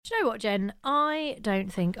Do you know what, Jen? I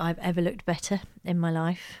don't think I've ever looked better in my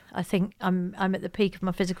life. I think I'm at the peak of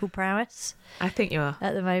my physical prowess. I think you are.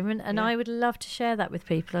 At the moment. And I would love to share that with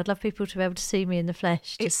people. I'd love people to be able to see me in the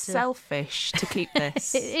flesh. It's selfish to keep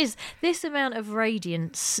this. It is. This amount of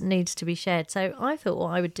radiance needs to be shared. So I thought what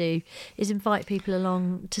I would do is invite people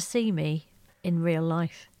along to see me in real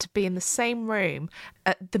life. To be in the same room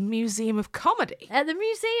at the Museum of Comedy. At the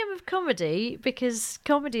Museum of Comedy, because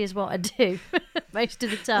comedy is what I do most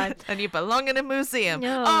of the time. And you belong in a museum.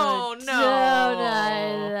 Oh,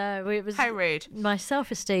 no. It was, how rude. My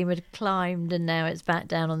self-esteem had climbed and now it's back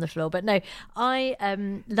down on the floor. But no, I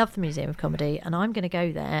love the Museum of Comedy and I'm going to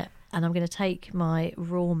go there and I'm going to take my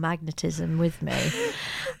raw magnetism with me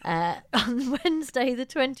on Wednesday, the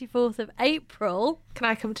 24th of April. Can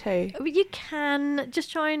I come too? You can.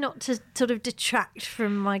 Just try not to sort of detract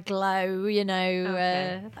from my glow, you know.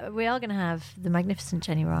 Okay. We are going to have the magnificent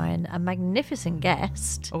Jenny Ryan, a magnificent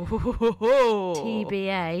guest. Oh.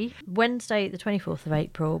 TBA. Wednesday, the 24th of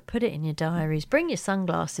April. Put it in your diaries. Bring your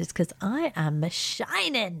sunglasses because I am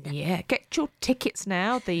shining. Yeah, get your tickets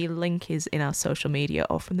now. The link is in our social media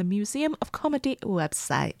or from the Museum of Comedy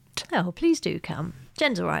website. Oh, please do come.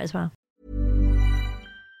 Jen's all right as well.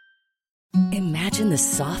 Imagine the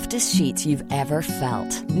softest sheets you've ever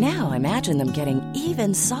felt. Now imagine them getting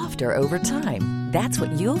even softer over time. That's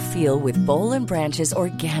what you'll feel with Boll & Branch's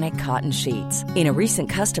organic cotton sheets. In a recent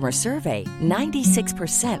customer survey,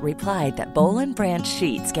 96% replied that Boll & Branch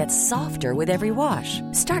sheets get softer with every wash.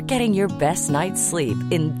 Start getting your best night's sleep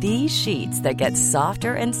in these sheets that get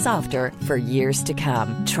softer and softer for years to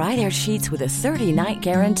come. Try their sheets with a 30-night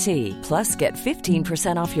guarantee. Plus, get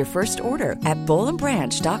 15% off your first order at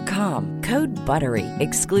bollandbranch.com. Code BUTTERY.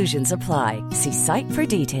 Exclusions apply. See site for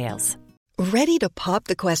details. Ready to pop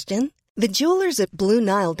the question? The jewelers at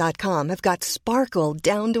BlueNile.com have got sparkle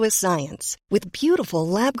down to a science with beautiful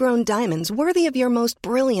lab-grown diamonds worthy of your most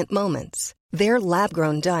brilliant moments. Their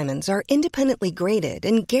lab-grown diamonds are independently graded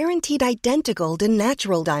and guaranteed identical to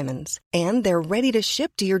natural diamonds, and they're ready to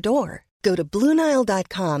ship to your door. Go to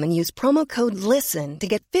BlueNile.com and use promo code LISTEN to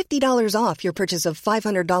get $50 off your purchase of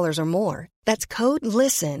 $500 or more. That's code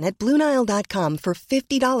LISTEN at BlueNile.com for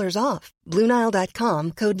 $50 off.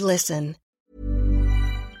 BlueNile.com, code LISTEN.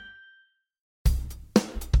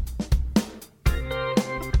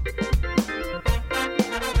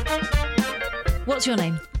 What's your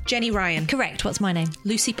name? Jenny Ryan. Correct. What's my name?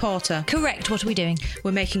 Lucy Porter. Correct. What are we doing?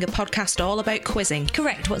 We're making a podcast all about quizzing.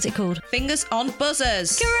 Correct. What's it called? Fingers on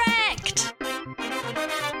Buzzers. Correct.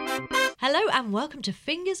 Hello and welcome to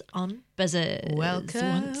Fingers on Buzzers.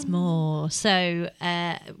 Welcome. Once more. So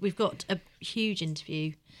we've got a huge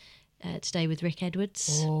interview today with Rick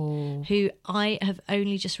Edwards, who I have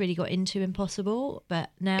only just really got into Impossible, but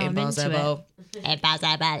now I'm into it.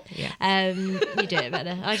 Impossible. Yeah. You do it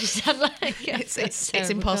better. I just sound like it's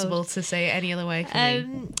impossible to say it any other way for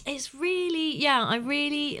me. It's really, I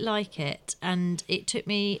really like it, and it took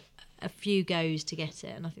me a few goes to get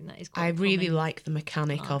it, and I think that is quite I really common. like the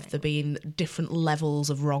mechanic of there being different levels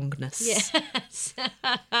of wrongness. Yes.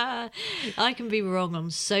 I can be wrong on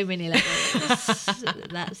so many levels.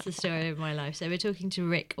 That's the story of my life. So we're talking to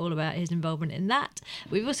Rick all about his involvement in that.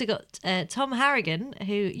 We've also got Tom Harrigan,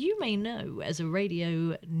 who you may know as a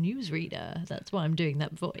radio newsreader. That's why I'm doing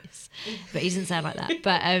that voice. But he doesn't sound like that.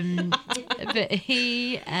 But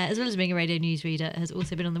he, as well as being a radio newsreader, has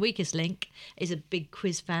also been on The Weakest Link, is a big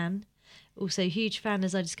quiz fan. Also, huge fan,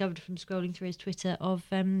 as I discovered from scrolling through his Twitter, of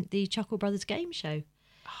the Chuckle Brothers game show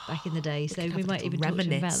back in the day. So we might even talk to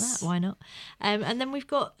him about that. Why not? And then we've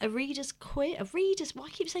got a readers quiz. Why I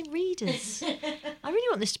keep saying readers? I really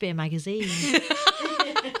want this to be a magazine.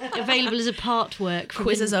 Available as a part work from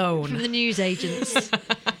Quiz's own. From the newsagents.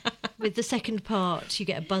 With the second part, you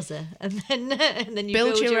get a buzzer, and then you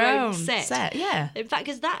build your own set. Yeah. In fact,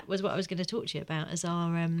 because that was what I was going to talk to you about as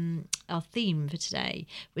our theme for today,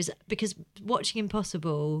 was because watching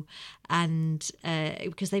Impossible, and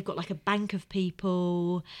because they've got like a bank of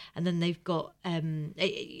people, and then they've got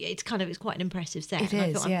it's quite an impressive set. It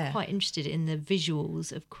and is, I thought I'm quite interested in the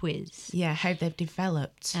visuals of quiz. Yeah, how they've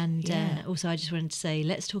developed. And also, I just wanted to say,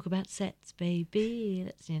 let's talk about sets,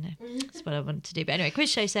 baby. That's what I wanted to do. But anyway, quiz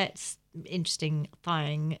show sets, interesting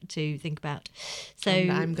thing to think about. So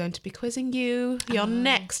and I'm going to be quizzing you. Your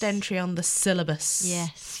next entry on the syllabus.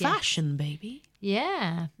 Yes. Fashion, baby.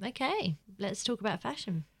 Yeah. Okay. Let's talk about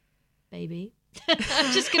fashion, baby.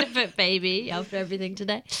 I'm just going to put baby after everything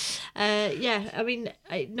today. I mean,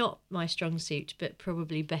 not my strong suit, but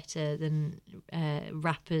probably better than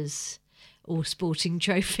rappers or sporting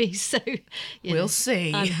trophies. So we'll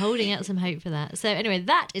see. I'm holding out some hope for that. So anyway,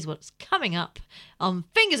 that is what's coming up on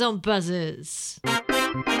Fingers on Buzzers.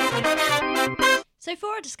 So for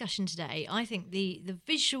our discussion today, I think the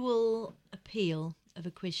visual appeal of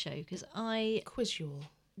a quiz show, because the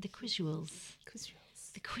quisuals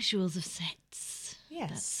of sets. Yes.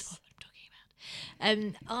 That's what I'm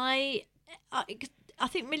talking about. I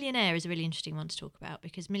think Millionaire is a really interesting one to talk about,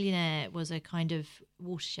 because Millionaire was a kind of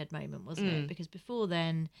watershed moment, wasn't it? Because before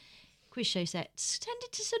then, quiz show sets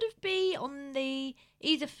tended to sort of be on the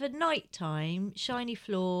either for nighttime, shiny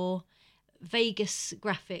floor, Vegas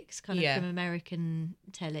graphics kind of from American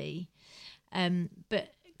telly,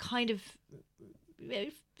 but kind of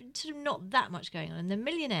sort of not that much going on. And the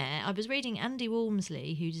Millionaire, I was reading Andy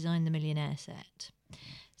Walmsley, who designed the Millionaire set,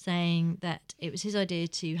 saying that it was his idea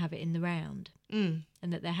to have it in the round, and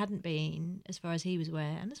that there hadn't been, as far as he was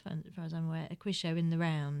aware, and as far as I'm aware, a quiz show in the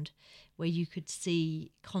round where you could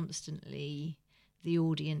see constantly the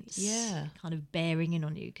audience kind of bearing in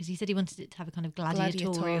on you, because he said he wanted it to have a kind of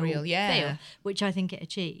gladiatorial feel, which I think it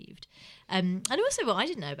achieved. And also what I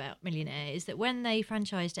didn't know about Millionaire is that when they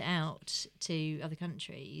franchised it out to other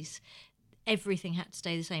countries, everything had to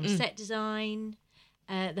stay the same. Set design,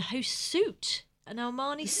 the host suit, an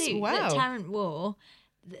Armani suit that Tarrant wore,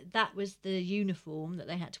 that was the uniform that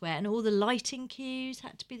they had to wear, and all the lighting cues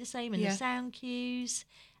had to be the same, and the sound cues.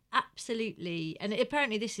 Absolutely. And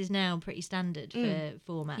apparently this is now pretty standard for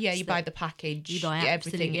formats. Yeah, you buy the package. You buy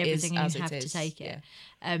absolutely everything and you have to take it.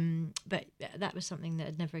 Yeah. But that was something that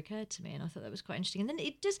had never occurred to me, and I thought that was quite interesting. And then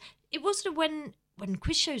it was sort of when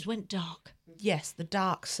quiz shows went dark. Yes, the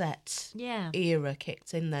dark set era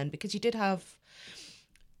kicked in then, because you did have...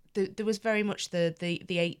 There was very much the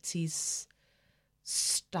 80s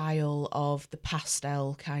style of the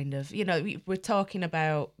pastel kind of, we're talking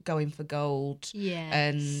about Going for Gold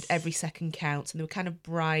and Every Second Counts, and they were kind of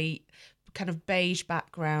bright, kind of beige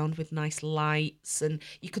background with nice lights, and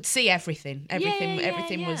you could see everything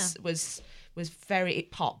was very,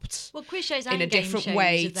 it popped. Well, quiz shows and in a game different shows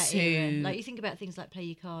way of that to era. Like you think about things like Play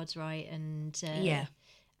Your Cards Right and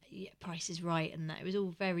Price is Right, and that it was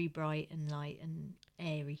all very bright and light and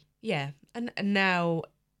airy. Yeah, and now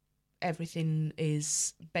everything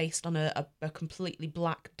is based on a completely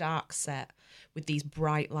black dark set with these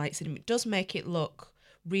bright lights, and it does make it look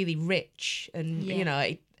really rich, and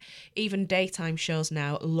even daytime shows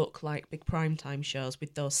now look like big primetime shows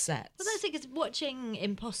with those sets. Well, that's it, because watching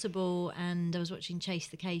Impossible, and I was watching Chase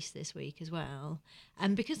the Case this week as well,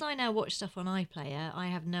 and because I now watch stuff on iPlayer, I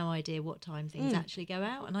have no idea what time things actually go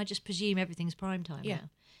out, and I just presume everything's primetime now.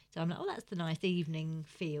 So I'm like, oh, that's the nice evening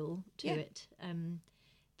feel to it.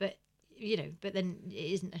 But then it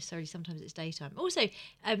isn't necessarily, sometimes it's daytime. Also,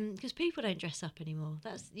 because people don't dress up anymore.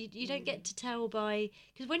 That's you don't get to tell by,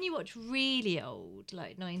 because when you watch really old,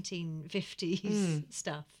 like 1950s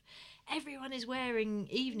stuff, everyone is wearing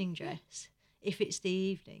evening dress if it's the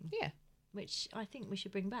evening. Yeah. Which I think we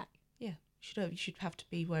should bring back. Yeah. You should have to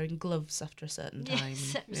be wearing gloves after a certain time.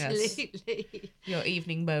 Yes, absolutely. Yes. Your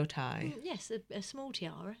evening bow tie. Yes, a small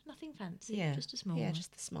tiara, nothing fancy, just a small one. one. Yeah,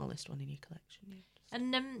 just the smallest one in your collection. Yeah.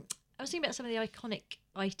 And I was thinking about some of the iconic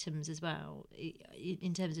items as well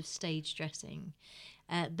in terms of stage dressing.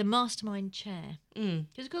 The Mastermind chair,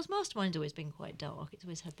 because of course Mastermind's always been quite dark. It's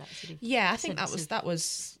always had that sort of I think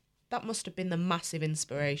that must have been the massive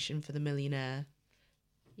inspiration for the Millionaire.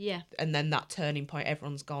 Yeah, and then that turning point,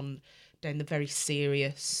 everyone's gone down the very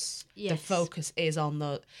serious. Yes. The focus is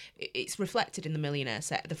on it's reflected in the Millionaire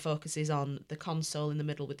set. The focus is on the console in the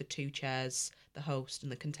middle with the two chairs, the host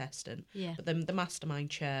and the contestant. Yeah. But then the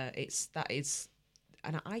Mastermind chair, that is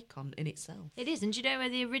an icon in itself. It is. And do you know where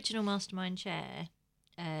the original Mastermind chair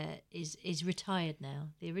is retired now?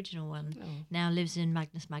 The original one now lives in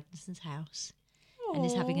Magnus Magnussen's house. And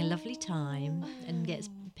is having a lovely time and gets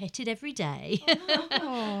petted every day.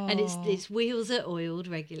 And its wheels are oiled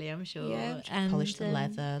regularly, I'm sure. Yeah, and polish the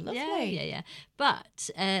leather. Lovely. Yeah. But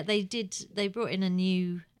they brought in a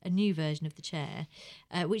new version of the chair,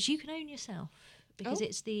 which you can own yourself, because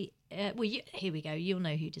it's the here we go. You'll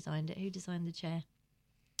know who designed it. Who designed the chair?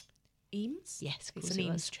 Eames? Yes, of course it's an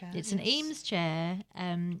Eames chair. It's an Eames chair.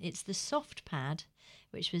 It's the Soft Pad,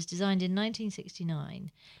 which was designed in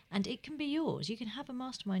 1969, and it can be yours. You can have a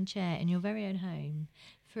Mastermind chair in your very own home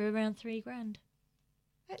for around $3,000.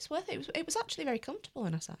 It's worth it. It was actually very comfortable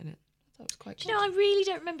when I sat in it. I thought it was quite good. You know, I really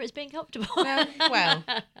don't remember it as being comfortable. No, well,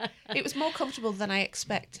 it was more comfortable than I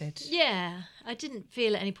expected. Yeah, I didn't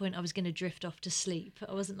feel at any point I was going to drift off to sleep.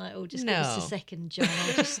 I wasn't like, just give No. us a second, John.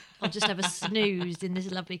 I'll just have a snooze in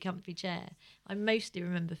this lovely comfy chair. I mostly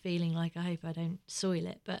remember feeling like, I hope I don't soil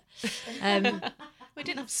it, but... We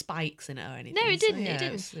didn't have spikes in it or anything. No, it didn't. So, It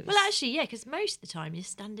didn't. It was... Well, actually, yeah, because most of the time you're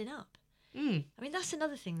standing up. I mean, that's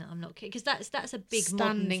another thing that I'm not... Because that's a big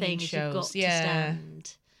modern Standing thing, in is you've got shows, to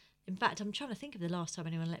stand In fact, I'm trying to think of the last time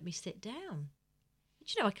anyone let me sit down.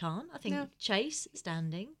 Do you know I can't? I think chase,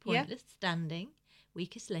 standing, pointless, standing,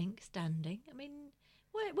 weakest link, standing. I mean,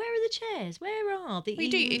 where are the chairs? Where are the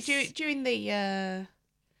ease? During the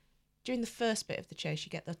first bit of the chase, you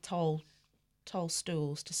get the tall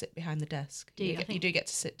stools to sit behind the desk. You do get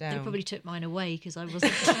to sit down. They probably took mine away because I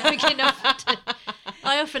wasn't big enough to...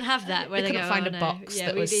 I often have that where they couldn't find a box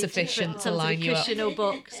that was sufficient to line you up. Cushion or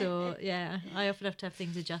box, or I often have to have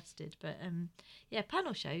things adjusted. But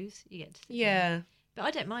panel shows you get to sit down. But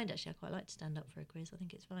I don't mind, actually. I quite like to stand up for a quiz. I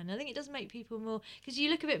think it's fine. I think it does make people more... Because you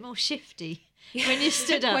look a bit more shifty when you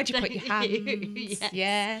stood up. Where'd you put your hands? Yes.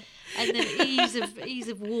 Yeah. And then ease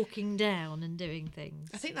of walking down and doing things.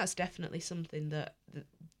 I think that's definitely something that...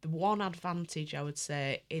 The one advantage, I would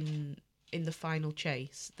say, in the final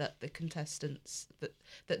chase that the contestants...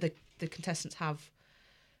 That the contestants have...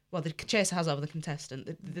 Well, the chaser has over the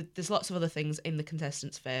contestant. There's lots of other things in the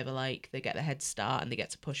contestant's favour, like they get the head start and they get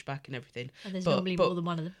to push back and everything. And there's normally more than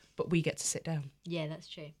one of them. But we get to sit down. Yeah, that's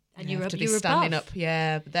true. And you have to be standing above. Up.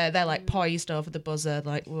 Yeah, they're like poised over the buzzer,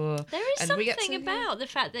 like whoa. There is something about the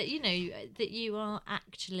fact that that you are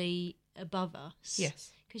actually above us.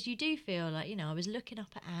 Yes, because you do feel like I was looking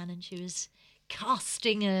up at Anne and she was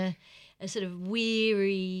casting a sort of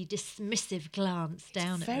weary, dismissive glance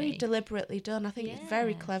down at me. Very deliberately done. I think it's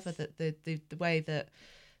very clever that the way that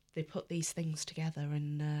they put these things together.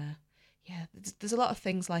 And there's a lot of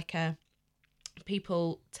things like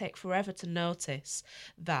people take forever to notice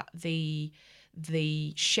that the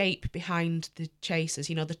shape behind the chasers,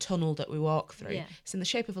 the tunnel that we walk through, it's in the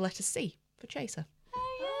shape of a letter C for chaser.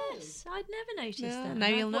 Oh, yes. I'd never noticed that. Now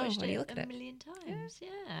you'll know watched when you look at it a million times.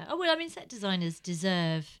 Yeah. Oh, well, I mean, set designers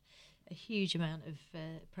deserve a huge amount of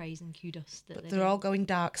praise and kudos. But they're all going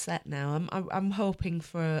dark set now. I'm hoping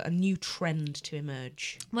for a new trend to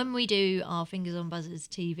emerge. When we do our Fingers on Buzzers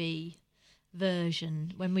TV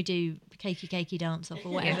version, when we do Cakey Dance Off or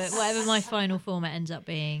whatever my final format ends up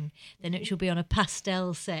being, then it shall be on a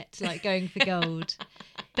pastel set, like going for gold.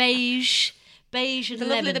 Beige and the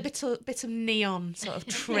lemon. Lovely bit of neon sort of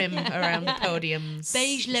trim around the podiums.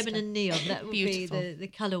 Beige, lemon and neon. That would Beautiful. be the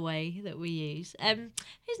colourway that we use.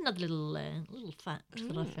 Here's another little fact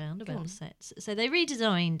that I found about the sets. So they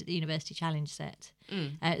redesigned the University Challenge set.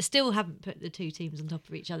 Still haven't put the two teams on top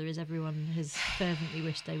of each other as everyone has fervently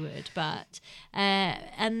wished they would. But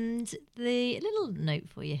and the little note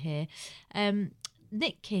for you here,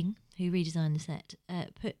 Nick King, who redesigned the set,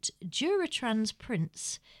 put Duratrans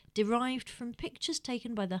prints derived from pictures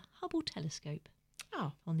taken by the Hubble telescope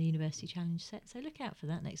on the University Challenge set. So look out for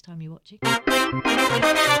that next time you're watching.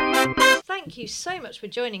 Thank you so much for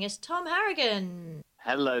joining us, Tom Harrigan.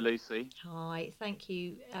 Hello, Lucy. Hi, thank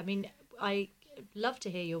you. I mean, I love to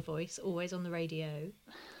hear your voice, always on the radio.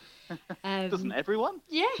 Doesn't everyone?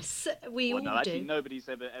 Yes, we all do. Actually, nobody's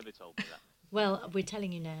ever told me that. Well, we're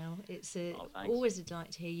telling you now. It's always a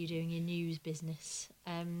delight to hear you doing your news business.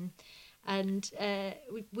 And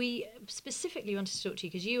we specifically wanted to talk to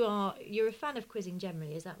you because you're a fan of quizzing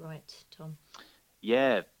generally. Is that right, Tom?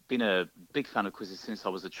 Yeah, been a big fan of quizzes since I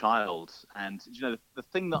was a child. And the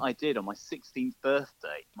thing that I did on my 16th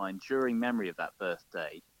birthday, my enduring memory of that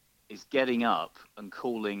birthday, is getting up and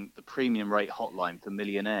calling the premium rate hotline for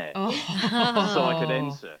millionaires so I could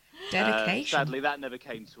enter. Dedication. Sadly, that never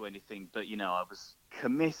came to anything, but I was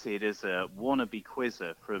committed as a wannabe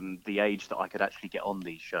quizzer from the age that I could actually get on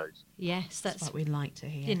these shows. Yes, that's what we'd like to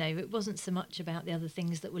hear. It wasn't so much about the other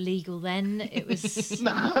things that were legal then. It was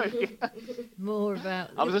more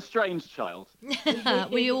about... I was a strange child.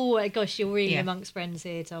 We all... Gosh, you're really amongst friends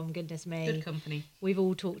here, Tom. Goodness me. Good company. We've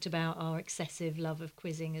all talked about our excessive love of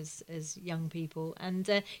quizzing as young people.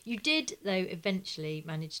 And you did, though, eventually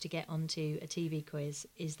manage to get onto a TV quiz.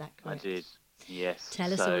 Is that correct? I did, yes.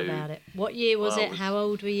 Tell us all about it. What year was it? How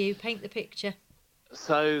old were you? Paint the picture.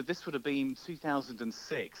 So this would have been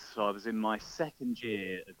 2006. So I was in my second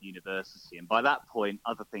year of university. And by that point,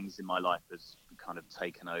 other things in my life had kind of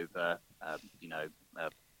taken over,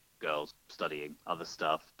 girls studying other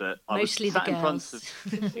stuff. But mostly I was sat the girls.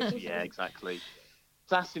 in front of... Yeah, exactly.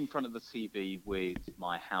 Sat in front of the TV with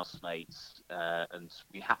my housemates, and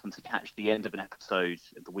we happened to catch the end of an episode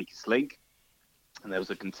of The Weakest Link. And there was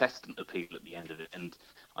a contestant appeal at the end of it. And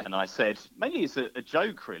I said, mainly as a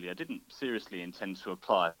joke, really. I didn't seriously intend to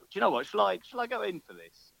apply. Do you know what? Shall I go in for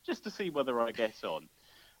this? Just to see whether I get on.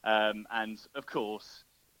 And, of course,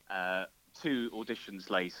 2 auditions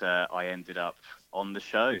later, I ended up on the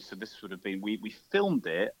show. So this would have been... We filmed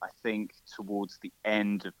it, I think, towards the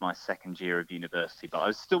end of my second year of university. But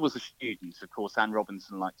I still was a student. Of course, Anne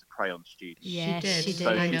Robinson liked to prey on students. Yes, she did. So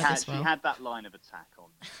I she know had, as well. she had that line of attack on.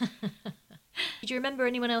 Did you remember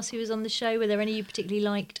anyone else who was on the show? Were there any you particularly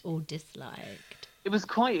liked or disliked? It was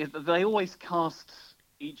quite. They always cast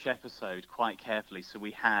each episode quite carefully. So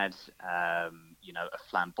we had, a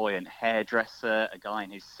flamboyant hairdresser, a guy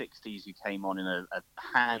in his 60s who came on in a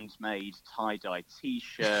handmade tie-dye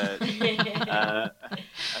T-shirt, a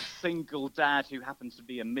single dad who happened to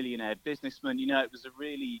be a millionaire businessman. It was a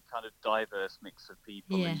really kind of diverse mix of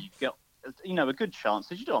people, and you get, a good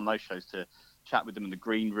chance, as you do on most shows, to chat with them in the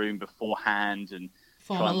green room beforehand and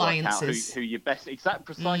form alliances. Work out who you best.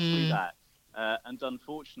 Precisely that. And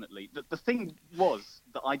unfortunately, the thing was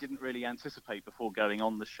that I didn't really anticipate before going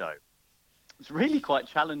on the show. It's really quite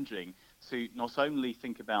challenging to not only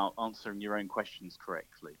think about answering your own questions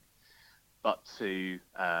correctly, but to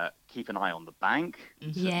keep an eye on the bank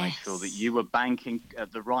and to make sure that you were banking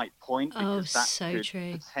at the right point, because that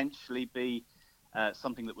could potentially be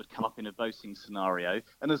something that would come up in a voting scenario.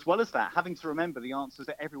 And as well as that, having to remember the answers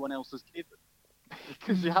that everyone else has given.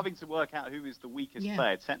 Because you're having to work out who is the weakest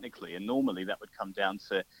player technically, and normally that would come down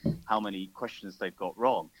to how many questions they've got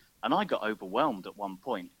wrong. And I got overwhelmed at one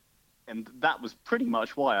point, and that was pretty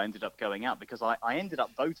much why I ended up going out, because I ended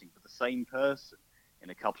up voting for the same person in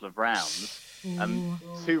a couple of rounds. And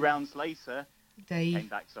 2 rounds later, they came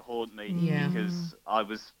back to haunt me because I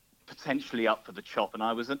was potentially up for the chop, and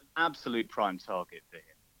I was an absolute prime target for him.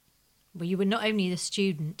 Well, you were not only the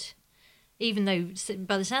student, even though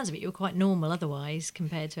by the sounds of it you were quite normal otherwise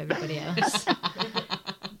compared to everybody else.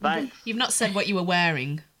 Thanks. You've not said what you were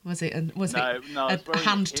wearing, was it? Was it a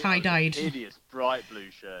hand tie-dyed? Hideous bright blue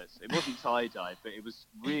shirts. It wasn't tie-dyed, but it was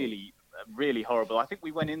really, really horrible. I think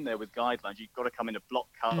we went in there with guidelines. You've got to come in a block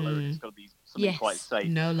colour, and it's got to be something quite safe.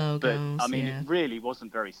 No logos. But it really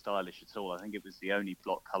wasn't very stylish at all. I think it was the only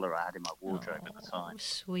block colour I had in my wardrobe at the time.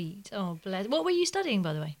 Sweet. Oh, bless. What were you studying,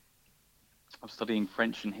 by the way? I'm studying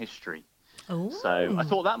French and history. Oh. So I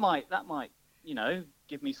thought that might,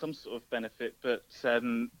 give me some sort of benefit, but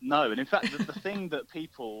no. And in fact, the thing that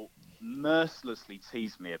people mercilessly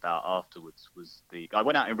teased me about afterwards was I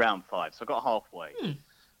went out in round 5, so I got halfway.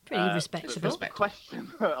 Pretty respectable. The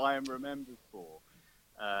question that I am remembered for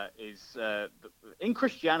is in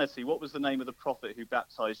Christianity, what was the name of the prophet who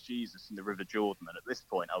baptized Jesus in the River Jordan? And at this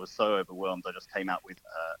point, I was so overwhelmed, I just came out with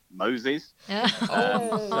Moses. So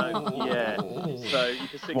you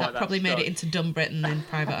can see how that probably made it into Dumb Britain in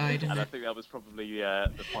Private Eye, didn't and it? I think that was probably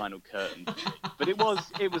the final curtain. But it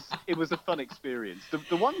was a fun experience.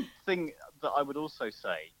 The one thing that I would also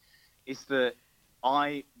say is that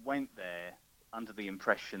I went there under the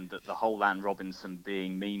impression that the whole Anne Robinson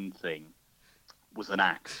being mean thing was an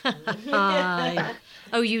act.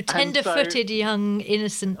 You tender-footed young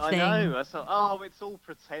innocent thing. I know. I thought, it's all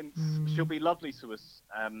pretense. She'll be lovely to us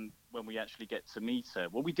when we actually get to meet her.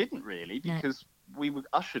 Well, we didn't really, because we were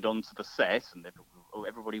ushered onto the set and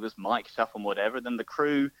everybody was mic'd up and whatever. Then the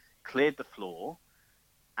crew cleared the floor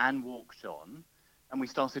and walked on, and we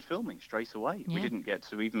started filming straight away. We didn't get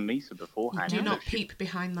to even meet her beforehand. You do not peep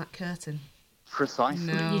behind that curtain.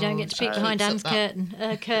 Precisely. No, you don't get to peek behind Anne's curtain.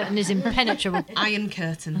 Her curtain is impenetrable. Iron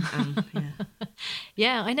curtain, Anne.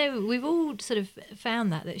 Yeah, I know. We've all sort of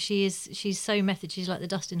found that she's so method. She's like the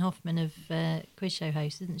Dustin Hoffman of quiz show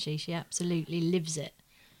hosts, isn't she? She absolutely lives it.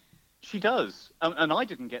 She does, and I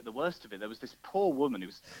didn't get the worst of it. There was this poor woman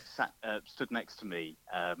who stood next to me,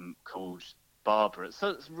 called Barbara.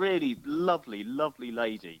 So it's a really lovely, lovely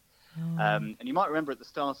lady. And you might remember at the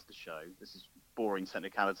start of the show, this is boring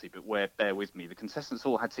technicality, but bear with me, the contestants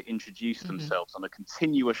all had to introduce themselves on a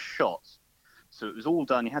continuous shot. So it was all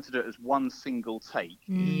done. You had to do it as one single take.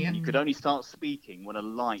 You could only start speaking when a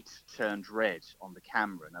light turned red on the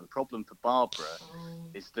camera. Now, the problem for Barbara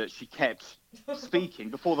is that she kept speaking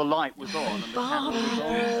before the light was on and the camera was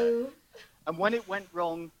on. And when it went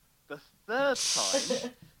wrong the third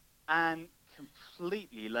time, Anne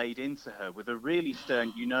completely laid into her with a really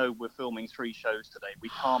stern, we're filming 3 shows today. We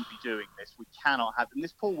can't be doing this. We cannot have... And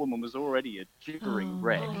this poor woman was already a gibbering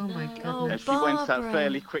wreck. Oh, my goodness. And she went out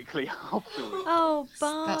fairly quickly afterwards. Oh,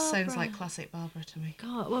 Barbara. That sounds like classic Barbara to me.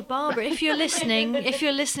 God, well, Barbara, if you're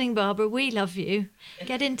listening, Barbara, we love you.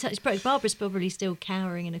 Get in touch. Barbara's probably still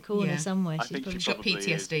cowering in a corner somewhere. I think she's got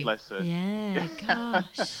PTSD. Is, bless her. Yeah,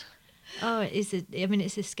 gosh. Oh, it's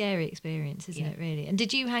a scary experience, isn't it, really? And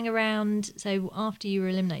did you hang around, so after you were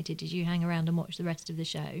eliminated, did you hang around and watch the rest of the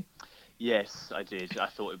show? Yes, I did. I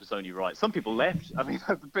thought it was only right. Some people left. I mean,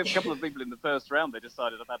 a couple of people in the first round, they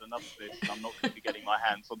decided, I've had enough of this, and I'm not going to be getting my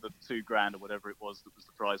hands on the $2,000 or whatever it was that was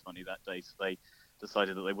the prize money that day, so they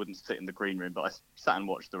decided that they wouldn't sit in the green room, but I sat and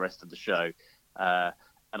watched the rest of the show. And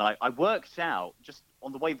I worked out, just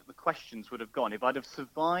on the way that the questions would have gone, if I'd have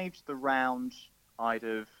survived the round, I'd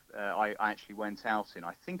have I actually went out in.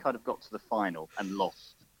 I think I'd have got to the final and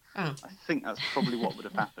lost. Oh. I think that's probably what would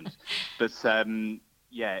have happened. But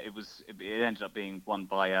yeah, it ended up being won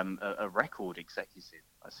by a record executive,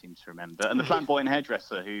 I seem to remember. And the flamboyant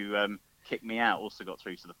hairdresser who kicked me out also got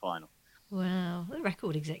through to the final. Wow, the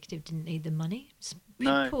record executive didn't need the money.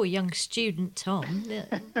 No. Poor young student Tom.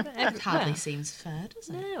 That hardly seems fair, does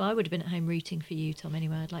it? No, I would have been at home rooting for you, Tom,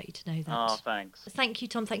 anyway. I'd like you to know that. Oh, thanks. Thank you,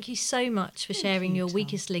 Tom. Thank you so much for sharing your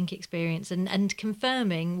weakest link experience and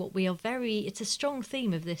confirming what we are it's a strong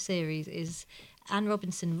theme of this series is Anne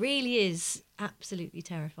Robinson really is absolutely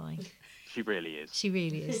terrifying. She really is. She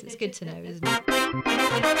really is. It's good to know, isn't it?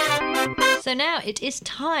 So now it is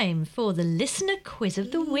time for the listener quiz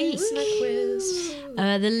of the week. Listener quiz.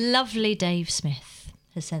 The lovely Dave Smith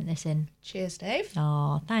has sent this in. Cheers, Dave.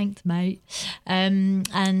 Oh, thanks, mate. And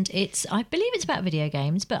I believe it's about video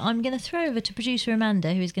games, but I'm going to throw over to producer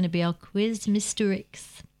Amanda, who is going to be our quiz Mr.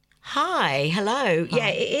 X. Hi, hello. Yeah,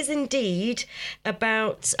 it is indeed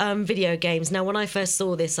about video games. Now, when I first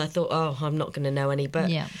saw this, I thought, oh, I'm not going to know any.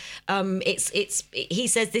 But yeah. He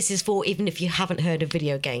says this is for even if you haven't heard of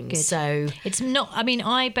video games. Good. So it's not. I mean,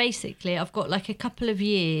 I've got like a couple of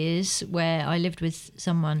years where I lived with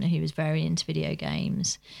someone who was very into video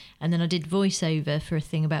games, and then I did voiceover for a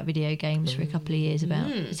thing about video games for a couple of years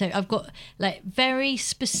So I've got like very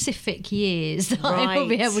specific years that I will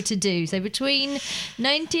be able to do. So between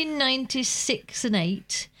 1996 and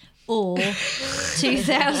 8 or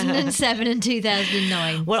 2007 and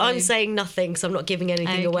 2009. Well, I'm saying nothing, so I'm not giving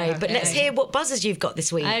anything away. But let's hear what buzzers you've got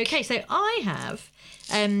this week. Okay, so I have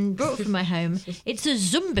brought from my home. It's a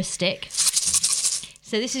Zumba stick.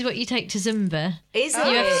 So this is what you take to Zumba. Is it?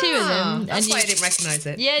 You have two of them. That's why I didn't recognise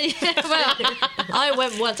it. Yeah. Well, I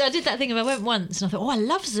went once. I did that thing of I went once and I thought, I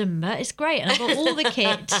love Zumba. It's great. And I got all the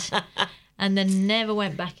kit and then never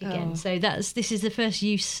went back again. So this is the first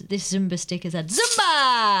use this Zumba stick has had.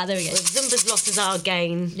 Zumba! There we go. Well, Zumba's loss is our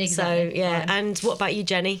gain. Exactly. So, yeah. Fine. And what about you,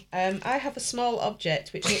 Jenny? I have a small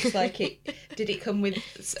object which looks like it. Did it come with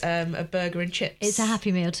a burger and chips? It's a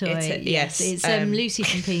Happy Meal toy. Yes. It's Lucy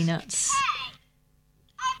from Peanuts.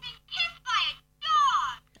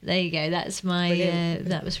 There you go. That's my.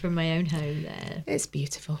 That was from my own home. There. It's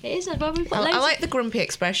beautiful. It is. Well, we've got I like the grumpy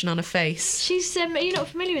expression on her face. She's. Are you not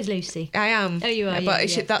familiar with Lucy? I am. Oh, you are. But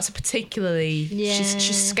yeah. that's a particularly. Yeah.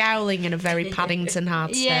 She's scowling in a very Paddington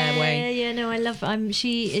Hard stare way. Yeah. No, I love.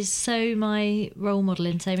 She is so my role model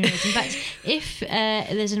in so many ways. In fact, if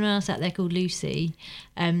there's anyone else out there called Lucy,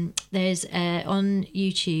 there's on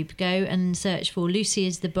YouTube. Go and search for Lucy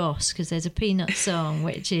is the Boss because there's a Peanuts song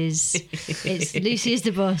which is it's Lucy is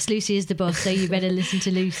the Boss. Lucy is the boss, so you better listen to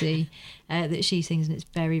Lucy that she sings, and it's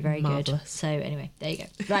very, very good. So anyway, there you go.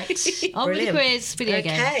 Right, on with the quiz, video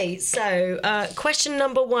game. Okay, so question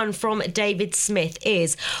number 1 from David Smith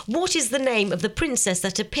is, what is the name of the princess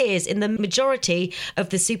that appears in the majority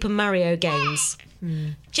of the Super Mario games?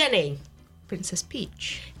 Jenny? Princess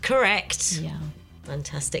Peach. Correct. Yeah.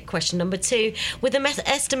 Fantastic. Question number 2. With an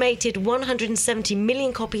estimated 170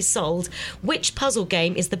 million copies sold, which puzzle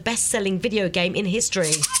game is the best-selling video game in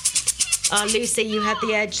history? Lucy, you had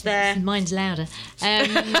the edge there. Mine's louder. Is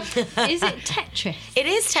it Tetris? It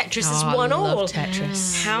is Tetris. It's I 1-1. love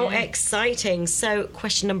Tetris. How exciting. So,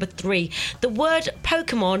 question number 3. The word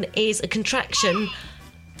Pokemon is a contraction...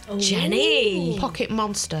 Jenny. Pocket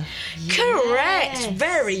Monster. Correct.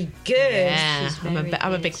 Very good. Yeah,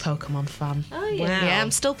 I'm a big Pokemon fan. Oh yeah. Wow. Yeah,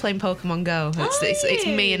 I'm still playing Pokemon Go. It's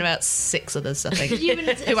me and about 6 others, I think,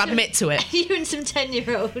 who admit to it. You and some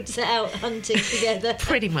 10-year-olds out hunting together.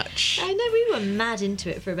 Pretty much. I know, we were mad into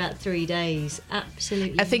it for about 3 days.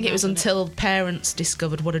 Absolutely. I think it was mad on until parents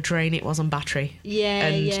discovered what a drain it was on battery.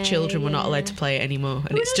 And children were not allowed to play it anymore.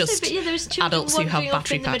 And it's just there was children adults who have wandering off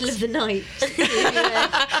battery in packs. the middle of the night.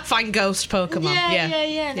 Find ghost Pokemon.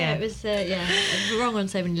 Yeah. No, it was wrong on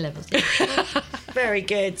so many levels. Very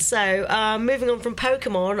good. So, moving on from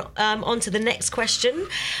Pokemon, on to the next question.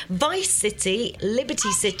 Vice City,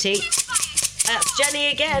 Liberty City. That's Jenny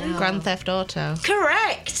again. Grand Theft Auto.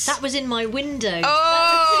 Correct. That was in my window.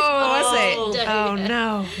 Was it? Oh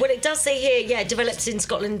no. Well, it does say here, developed in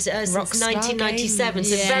Scotland since Rockstar 1997. Games.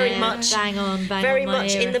 So very much, bang on very my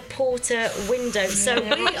much era. in the Porter window. So we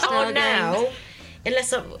Rockstar are now,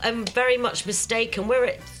 unless I'm very much mistaken, we're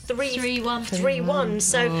at 3-1. 3-1.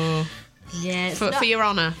 So. Yeah, For your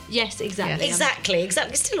honour. Yes, exactly. Exactly.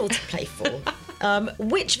 Still all to play for.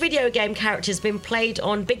 Which video game character has been played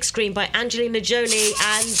on big screen by Angelina Jolie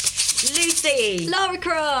and Lucy? Lara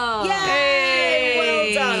Croft. Yay!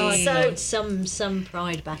 Well done. So some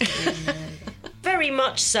pride back in there. Very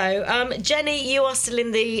much so. Jenny, you are still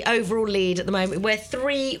in the overall lead at the moment. We're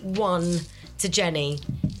 3-1 to Jenny.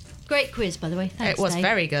 Great quiz, by the way. Thanks, It was Dave.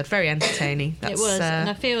 very good, very entertaining. It was, and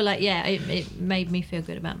I feel like, it made me feel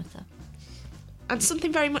good about myself. And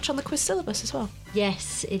something very much on the quiz syllabus as well.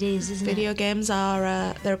 Yes, it is, isn't it? Video games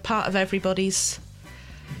are they're a part of everybody's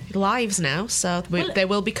lives now, so they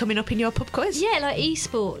will be coming up in your pub quiz. Yeah, like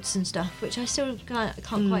esports and stuff, which I still can't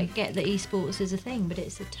quite get that esports is a thing, but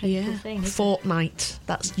it's a total thing. Fortnite.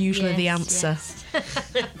 That's usually the answer.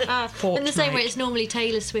 Yes. In the same way it's normally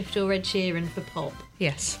Taylor Swift or Ed Sheeran for pop.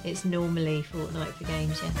 Yes. It's normally Fortnite for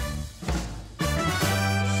games, yeah.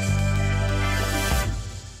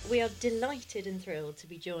 We are delighted and thrilled to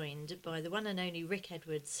be joined by the one and only Rick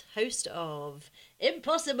Edwards, host of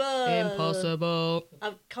Impossible. Impossible.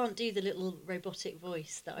 I can't do the little robotic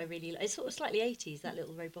voice that I really like. It's sort of slightly 80s, that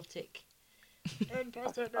little robotic.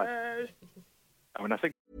 Impossible. I mean, I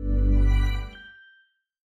think.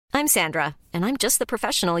 I'm Sandra, and I'm just the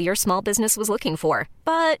professional your small business was looking for.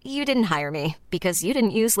 But you didn't hire me because you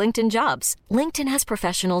didn't use LinkedIn Jobs. LinkedIn has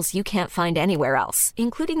professionals you can't find anywhere else,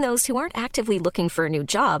 including those who aren't actively looking for a new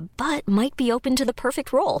job, but might be open to the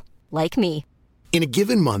perfect role, like me. In a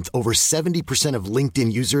given month, over 70% of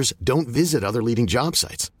LinkedIn users don't visit other leading job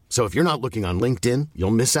sites. So if you're not looking on LinkedIn,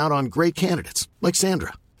 you'll miss out on great candidates like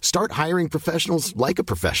Sandra. Start hiring professionals like a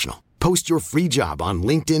professional. Post your free job on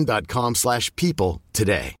linkedin.com/people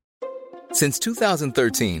today. Since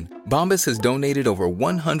 2013, Bombas has donated over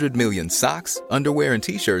 100 million socks, underwear, and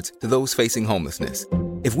T-shirts to those facing homelessness.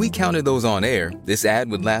 If we counted those on air, this ad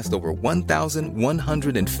would last over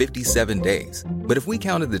 1,157 days. But if we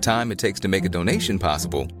counted the time it takes to make a donation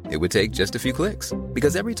possible, it would take just a few clicks.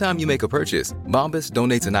 Because every time you make a purchase, Bombas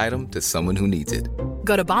donates an item to someone who needs it.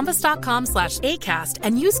 Go to bombas.com/ACAST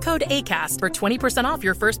and use code ACAST for 20% off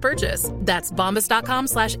your first purchase. That's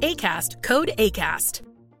bombas.com/ACAST, code ACAST.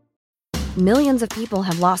 Millions of people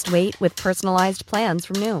have lost weight with personalized plans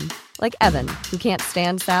from Noom. Like Evan, who can't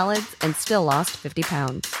stand salads and still lost 50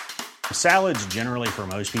 pounds. Salads generally for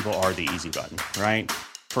most people are the easy button, right?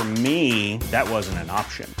 For me, that wasn't an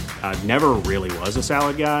option. I never really was a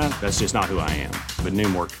salad guy. That's just not who I am. But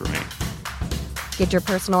Noom worked for me. Get your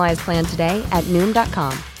personalized plan today at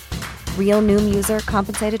Noom.com. Real Noom user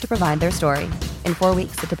compensated to provide their story. In 4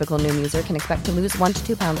 weeks, the typical Noom user can expect to lose 1 to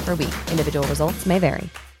 2 pounds per week. Individual results may vary.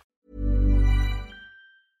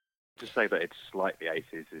 To say that it's slightly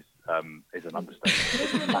 80s is an understatement.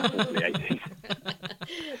 It's massively 80s.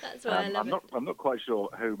 That's why I love it. I'm not quite sure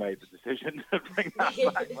who made the decision to bring that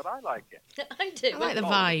back, but I like it. I do. I like the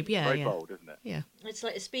vibe, yeah. Very bold, isn't it? Yeah. It's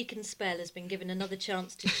like a Speak and Spell has been given another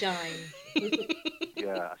chance to shine.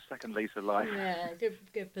 Yeah, a second lease of life. Yeah,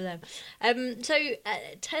 good for them.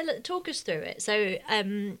 Talk us through it. So,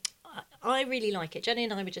 I really like it. Jenny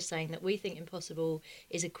and I were just saying that we think Impossible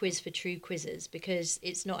is a quiz for true quizzers because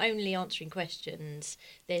it's not only answering questions,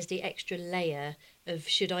 there's the extra layer of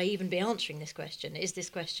should I even be answering this question? Is this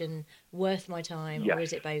question worth my time or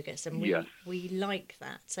is it bogus? And we like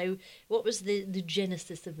that. So what was the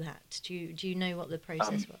genesis of that? Do you know what the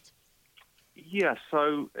process was? Yeah,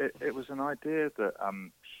 so it was an idea that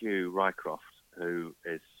Hugh Rycroft, who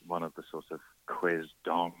is one of the sort of quiz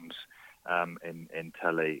dons in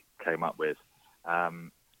telly, came up with.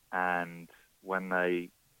 And when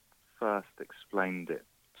they first explained it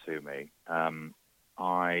to me,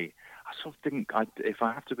 I sort of didn't. If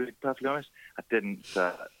I have to be perfectly honest, I didn't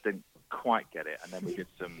quite get it. And then we did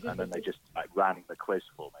some, and then they just ran the quiz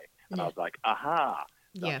for me, and I was like, "Aha,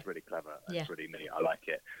 that's really clever. That's really neat. I like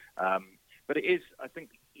it." But it is. I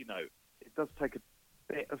think it does take a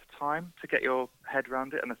bit of time to get your head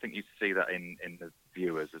around it, and I think you see that in the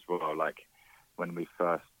viewers as well. Like when we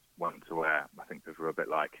first went to air, I think people were a bit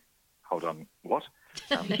like, "Hold on, what?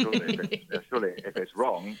 Surely if it's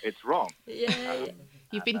wrong, it's wrong." Yeah.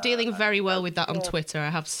 You've been dealing very well with that on Twitter, I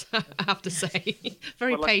have to say.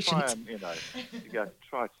 Very patient.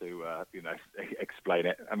 Try to explain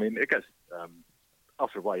it. I mean, it gets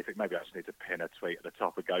after a while you think maybe I just need to pin a tweet at the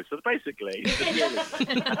top and go. So basically,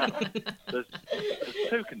 there's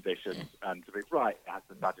two conditions, and to be right, it has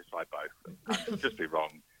to satisfy both. And to just be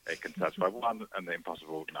wrong, it can satisfy one, and the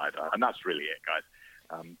impossible neither. And that's really it, guys.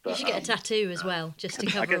 You should get a tattoo as well, just to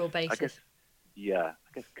cover all bases. I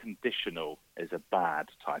guess conditional is a bad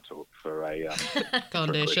title for a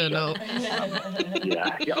conditional. For a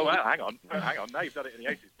yeah. Oh well, hang on. Now you've done it in the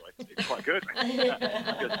 80s, boy. It's quite good.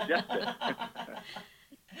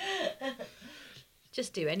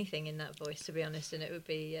 Just do anything in that voice, to be honest, and it would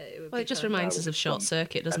be. It just reminds us of Short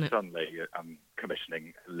Circuit, doesn't it? Suddenly, I'm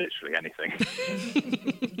commissioning literally anything.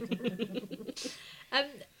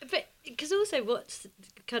 But because also,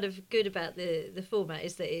 kind of good about the format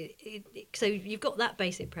is that so you've got that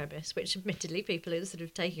basic premise, which admittedly people are sort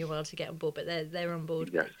of taking a while to get on board, but they're on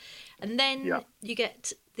board with. And then you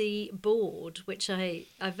get the board, which I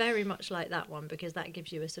very much like that one, because that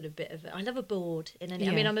gives you a sort of bit of... I love a board in any...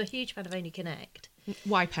 I mean, I'm a huge fan of Only Connect.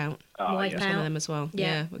 Wipeout. Wipeout. One of them as well.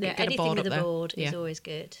 Yeah, we'll get anything a board with up a there. board is always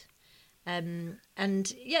good. And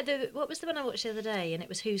what was the one I watched the other day? And it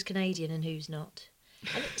was Who's Canadian and Who's Not.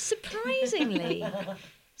 And surprisingly,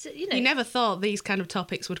 so, you never thought these kind of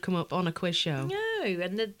topics would come up on a quiz show. No,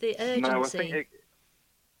 and the urgency. No, I think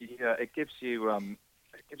it gives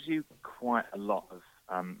you quite a lot of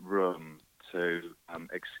room to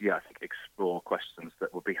explore questions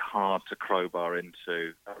that would be hard to crowbar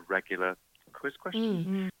into a regular quiz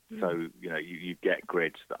question. So you get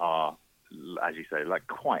grids that are, as you say, like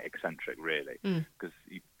quite eccentric, really, because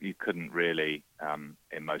you couldn't really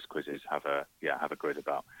in most quizzes have a grid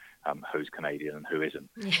about who's Canadian and who isn't.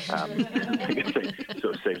 It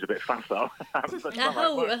sort of seems a bit facile.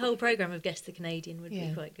 A whole programme of Guess the Canadian would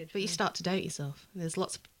be quite good. But you start to doubt yourself. There's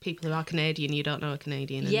lots of people who are Canadian you don't know are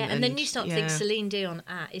Canadian. And then you start to think Celine Dion,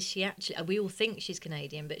 is she actually... We all think she's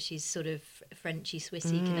Canadian, but she's sort of Frenchy,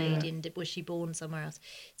 Swissy Canadian. Was she born somewhere else?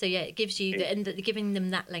 So it gives you... giving them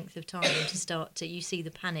that length of time to start to... You see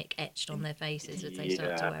the panic etched on their faces as they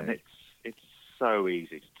start to wear it. It's so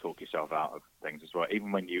easy to talk yourself out of things as well,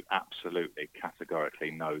 even when you absolutely categorically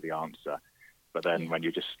know the answer. But then when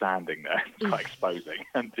you're just standing there, it's quite exposing.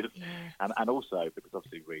 And also, because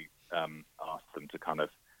obviously we ask them to kind of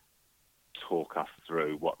talk us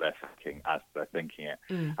through what they're thinking as they're thinking it.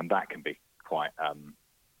 And that can be quite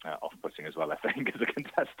off-putting as well, I think, as a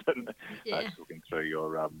contestant, talking through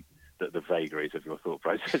your... the vagaries of your thought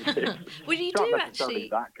processes. Well, you not do necessarily actually...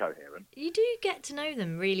 that coherent. You do get to know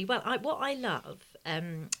them really well. What I love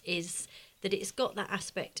is that it's got that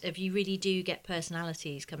aspect of you really do get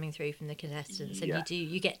personalities coming through from the contestants, and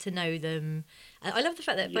you get to know them. I love the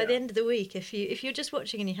fact that by the end of the week, if you're just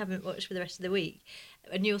watching and you haven't watched for the rest of the week,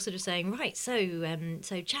 and you're sort of saying, right, so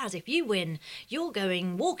Chaz, if you win, you're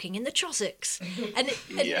going walking in the Trossachs, and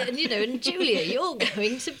Julia, you're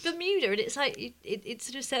going to Bermuda, and it's like it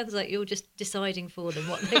sort of sounds like you're just deciding for them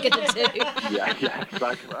what they're going to do. Yeah,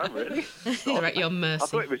 like, oh, really? They're at your mercy. I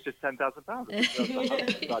thought it was just £10,000.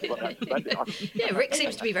 Yeah, Rick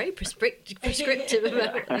seems to be very prescriptive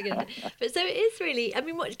about what they're going to do. But so it is really. I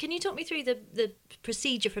mean, can you talk me through the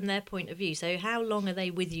procedure from their point of view? So how long are they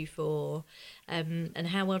with you for? And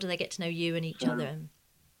how well do they get to know you and each other?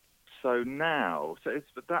 So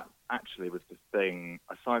that actually was the thing,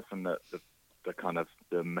 aside from the kind of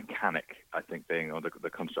the mechanic, I think, being, or the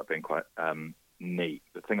construct being quite neat,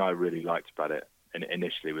 the thing I really liked about it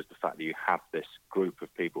initially was the fact that you have this group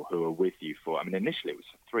of people who are with you for, initially it was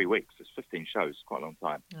for 3 weeks, it's 15 shows, quite a long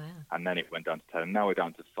time. Wow. And then it went down to 10, and now we're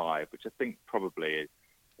down to 5, which I think probably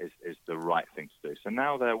is the right thing to do. So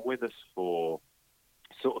now they're with us for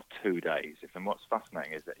sort of 2 days. And what's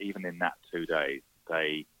fascinating is that even in that 2 days,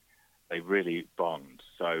 they really bond.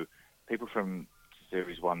 So people from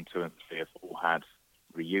series 1, 2, and 3 have all had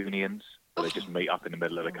reunions where they just meet up in the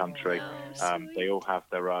middle of the country. They all have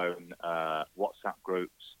their own WhatsApp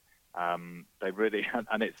groups. They really,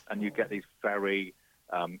 and you get these very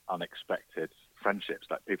unexpected friendships,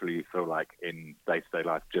 like people who you feel like in day-to-day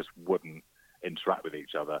life just wouldn't interact with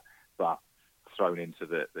each other, but thrown into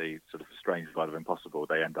the sort of strange side of impossible,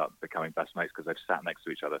 they end up becoming best mates because they've sat next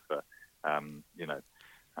to each other for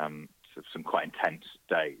some quite intense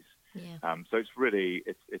days. Yeah. So it's really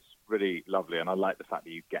lovely, and I like the fact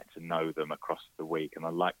that you get to know them across the week, and I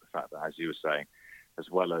like the fact that, as you were saying, as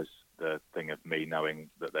well as the thing of me knowing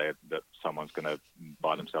that someone's going to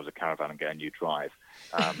buy themselves a caravan and get a new drive,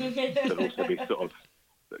 there'll also be sort of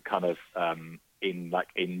kind of in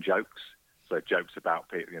jokes. So jokes about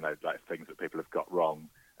people, like things that people have got wrong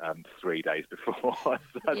 3 days before. So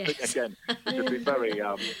I think, again, it should be very...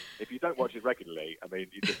 if you don't watch it regularly,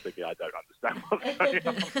 you just think, I don't understand what's going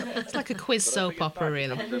on. It's like a quiz soap opera,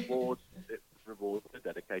 really. It rewards the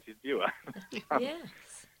dedicated viewer.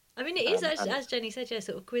 Yes. It is, as Jenny said,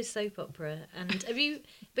 sort of quiz soap opera. And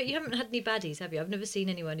but you haven't had any baddies, have you? I've never seen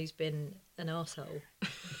anyone who's been an arsehole.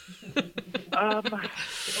 You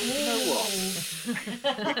know what?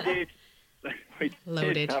 We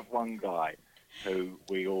did have one guy who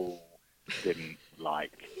we all didn't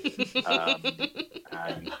like,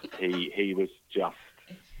 and he was just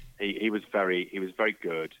he was very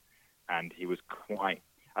good, and he was quite.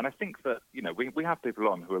 And I think that we have people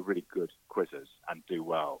on who are really good quizzers and do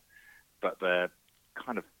well, but they're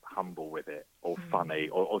kind of humble with it, or funny,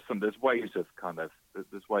 or there's ways of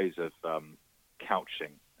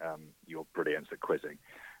couching your brilliance at quizzing.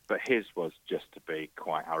 but his was just to be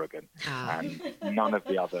quite arrogant, and none of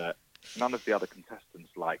the other contestants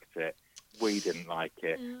liked it. We didn't like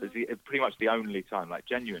it. It's pretty much the only time, like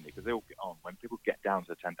genuinely, because they all get on. When people get down to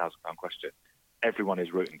the £10,000 question, everyone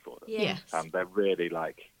is rooting for them. Yes. They're really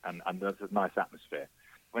like, and there's a nice atmosphere.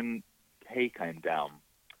 When he came down,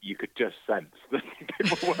 you could just sense that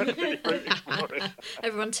people weren't really rooting for it.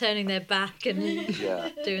 Everyone turning their back and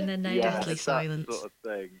doing their nose. Deathly silence. Sort of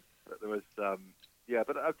thing. But there was,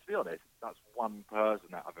 but to be honest, that's one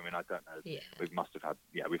person out of, I mean, I don't know. Yeah.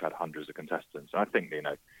 We've had hundreds of contestants. And I think,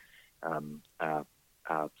 our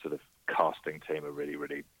sort of casting team are really,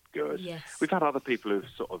 really good. Yes. We've had other people who've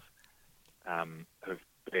sort of have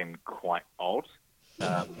been quite odd.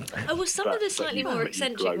 Some of the slightly more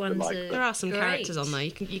eccentric ones. There are some characters on there.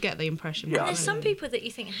 You get the impression. And there's some people that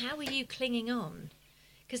you think, how are you clinging on?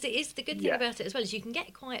 Because it is the good thing about it as well is you can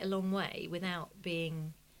get quite a long way without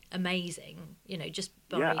being amazing. Just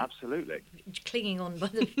by absolutely clinging on by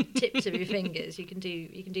the tips of your fingers. You can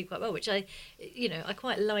do quite well. Which I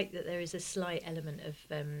quite like that there is a slight element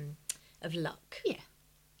of luck. Yeah.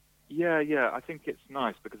 I think it's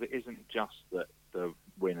nice because it isn't just that the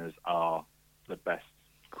winners are the best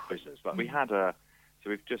quizzes, but we had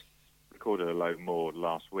we've just recorded a load more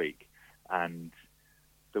last week, and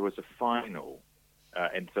there was a final,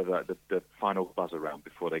 into the final buzzer round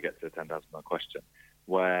before they get to the £10,000 question,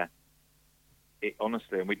 where it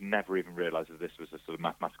honestly, and we'd never even realised that this was a sort of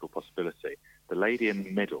mathematical possibility. The lady in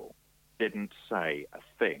the middle didn't say a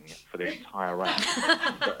thing for the entire round,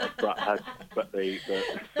 but the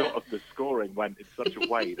sort of the scoring went in such a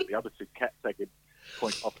way that the other two kept taking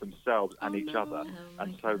points off themselves and each other,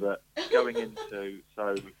 and so that going into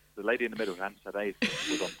the lady in the middle who hadn't said anything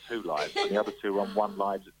was on 2 lives, and the other two were on 1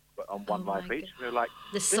 live each. We were like,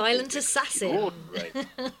 the silent assassin.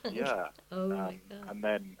 Yeah. Oh my God. And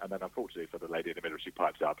then unfortunately for the lady in the middle, she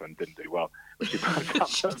piped up and didn't do well. But she piped up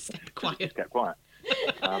and just kept quiet.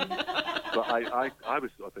 But I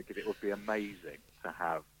was sort of thinking it would be amazing to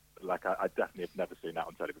have. Like, I definitely have never seen that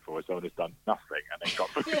on telly before. Someone has done nothing and then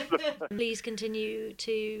got. Please continue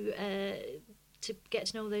to get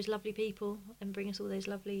to know all those lovely people and bring us all those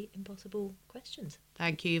lovely impossible questions.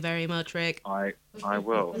 Thank you very much, Rick. I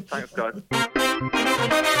will. Thanks, guys.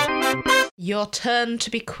 Your turn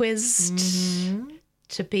to be quizzed. Mm-hmm.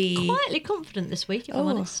 To be quietly confident this week, if I'm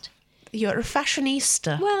honest. You're a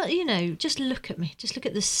fashionista. Well, just look at me. Just look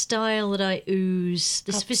at the style that I ooze,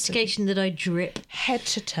 the sophistication that I drip. Head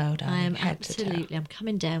to toe, darling. I am absolutely. I'm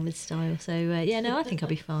coming down with style. So, I think I'll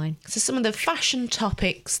be fine. So some of the fashion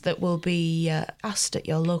topics that will be asked at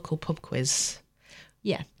your local pub quiz.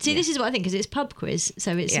 Yeah. See, this is what I think, because it's pub quiz,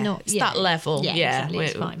 so it's not... It's that level. Yeah, exactly.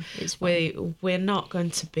 It's fine. We're not going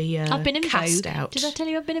to be I've been in cast Vogue. out. Did I tell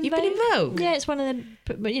you I've been in You've Vogue? You've been in Vogue? Yeah, it's one of them,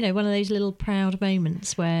 one of those little proud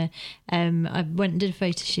moments where I went and did a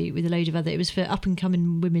photo shoot with a load of other... It was for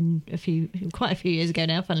up-and-coming women quite a few years ago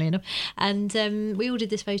now, funnily enough. And we all did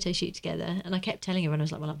this photo shoot together, and I kept telling everyone, I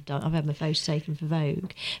was like, well, I've had my photo taken for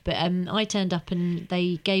Vogue. But I turned up and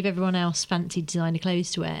they gave everyone else fancy designer clothes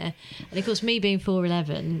to wear. And, of course, me being 4'11",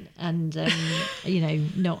 and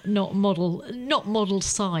not model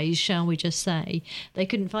size, shall we just say, they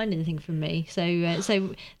couldn't find anything from me. So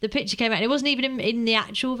the picture came out, and it wasn't even in the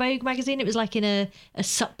actual Vogue magazine. It was like in a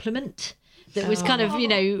supplement that was kind of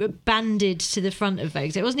banded to the front of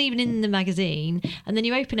Vogue. So it wasn't even in the magazine. And then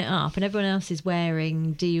you open it up, and everyone else is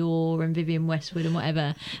wearing Dior and Vivienne Westwood and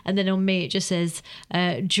whatever. And then on me it just says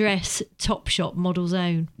dress Topshop Model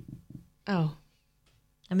Zone. Oh.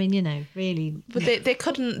 I mean, really. But they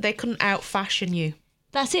couldn't out-fashion you.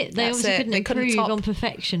 That's it. They obviously couldn't improve on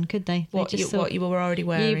perfection, could they? What you were already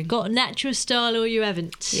wearing. You've got natural style or you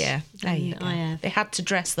haven't. Yeah, there you go. I have. They had to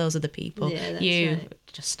dress those other people. Yeah, that's you, right.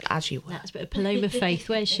 Just as you were. That's a bit of Paloma Faith.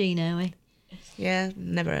 Where's she now, eh? Yeah,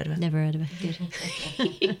 never heard of her. Never heard of her. Good.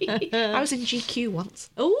 I was in GQ once.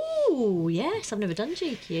 Oh, yes. I've never done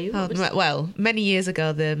GQ. Well, many years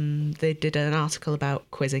ago, they did an article about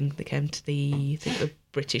quizzing. They came to the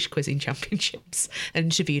British Quizzing Championships and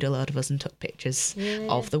interviewed a lot of us and took pictures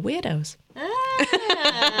of the weirdos.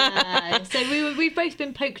 So we've both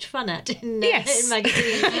been poked fun at in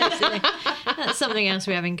magazines. That's something else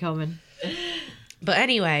we have in common. But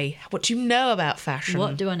anyway, what do you know about fashion?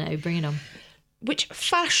 What do I know? Bring it on. Which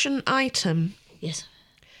fashion item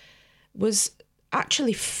was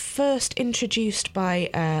actually first introduced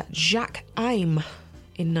by Jacques Aime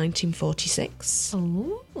in 1946.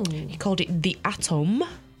 Oh. He called it the Atom.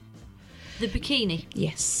 The bikini?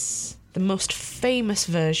 Yes. The most famous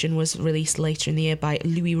version was released later in the year by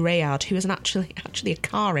Louis Réard, who was actually a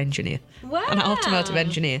car engineer. Wow. An automotive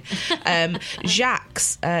engineer. Jacques,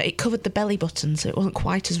 it covered the belly button, so it wasn't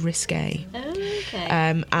quite as risque. Oh, okay.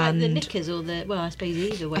 And like the knickers or the... Well, I suppose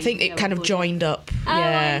either way. I think it kind of joined up. Oh,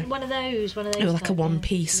 yeah. one of those. It was like a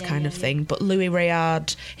one-piece kind of thing. But Louis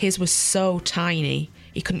Réard, his was so tiny,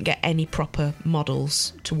 he couldn't get any proper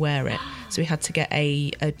models to wear it. So he had to get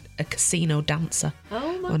a casino dancer.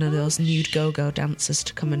 Oh my One of those nude go-go dancers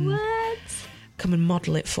to come and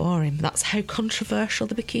model it for him. That's how controversial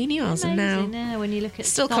the bikini was. Amazing, and now when you look at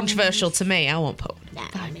still songs. Controversial to me. I won't put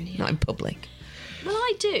not in public. Well,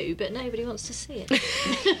 I do, but nobody wants to see it.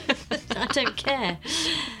 I don't care.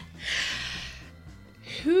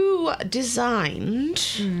 Who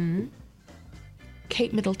designed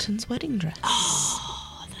Kate Middleton's wedding dress?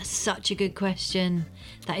 Oh, that's such a good question.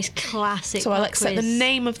 That is classic. So I'll accept the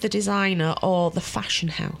name of the designer or the fashion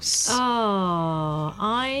house. Oh,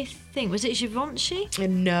 I think... Was it Givenchy?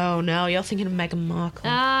 No, you're thinking of Meghan Markle.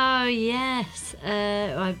 Oh, yes.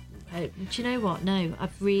 Do you know what? No, I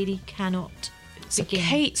really cannot So begin.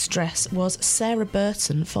 Kate's dress was Sarah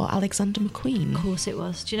Burton for Alexander McQueen. Of course it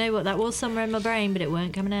was. Do you know what? That was somewhere in my brain, but it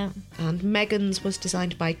weren't coming out. And Meghan's was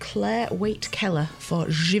designed by Claire Waite Keller for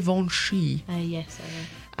Givenchy. Yes, I know.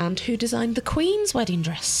 And who designed the Queen's wedding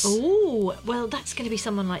dress? Oh, well, that's going to be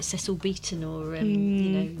someone like Cecil Beaton or,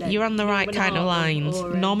 You're on the right Norman kind of lines.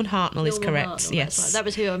 Or, Norman Hartnell is Norman correct, Hartnell, yes. that's right. That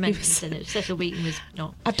was who I mentioned, and Cecil Beaton was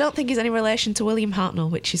not. I don't think he's any relation to William Hartnell,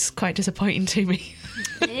 which is quite disappointing to me.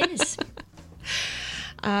 It is.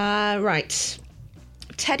 Right.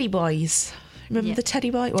 Teddy Boys. Remember the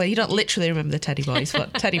Teddy Boys? Well, you don't literally remember the Teddy Boys,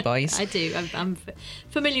 but Teddy Boys. I do. I'm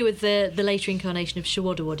familiar with the later incarnation of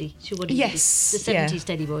Shawadawadi. Yes. The 70s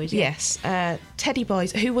Teddy Boys. Yeah. Yes. Teddy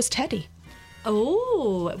Boys. Who was Teddy?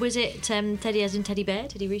 Oh, was it Teddy as in Teddy Bear?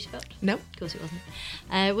 Teddy Roosevelt? No. Of course it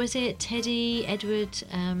wasn't. Was it Teddy Edward?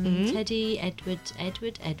 Teddy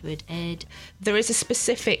Edward Ed. There is a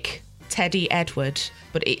specific Teddy Edward,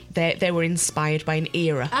 but they were inspired by an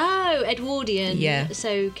era. Oh, Edwardian. Yeah.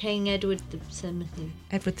 So King Edward the Seventh.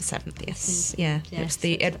 Edward the Seventh, yes. Yeah. It was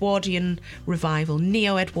the Edwardian revival,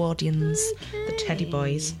 Neo-Edwardians, the Teddy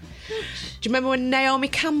Boys. Do you remember when Naomi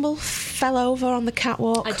Campbell fell over on the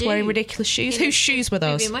catwalk wearing ridiculous shoes? Whose shoes were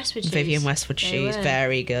those? Vivienne Westwood shoes. Vivienne Westwood shoes.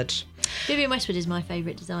 Very good. Vivienne Westwood is my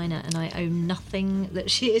favourite designer, and I own nothing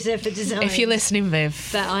that she has ever designed. If you're listening, Viv.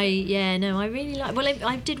 But I really like... Well,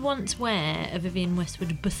 I did once wear a Vivienne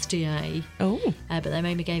Westwood bustier. Oh. But they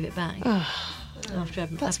made me gave it back. After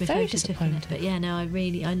I've That's been very disappointed. But yeah, no, I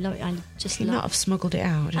love it. I just Could love not have smuggled it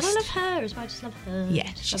out. And I love her as well. I just love her. Yeah,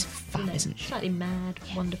 she's fab, isn't she? Slightly mad,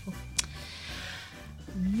 wonderful.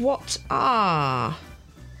 What are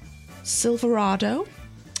Silverado,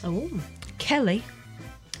 Kelly,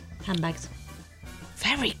 handbags?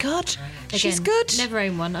 Very good. Again, She's good. Never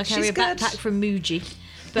own one. I carry She's a good. backpack from Muji.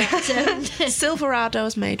 But Silverado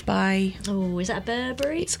is made by... Oh, is that a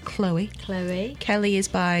Burberry? It's Chloe. Kelly is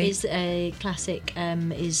by... Is a classic,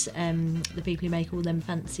 the people who make all them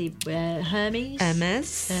fancy Hermes?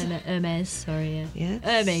 Hermes, sorry, yeah.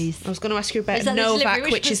 Hermes. I was going to ask you about Is that the Novak,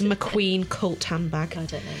 delivery? which is McQueen cult handbag. I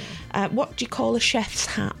don't know. What do you call a chef's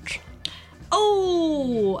hat?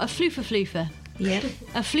 Oh, a floofer. Yeah.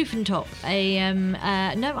 A floofentop.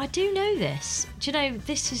 No, I do know this. Do you know,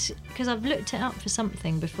 this is because I've looked it up for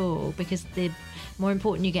something before, because the more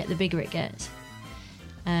important you get, the bigger it gets.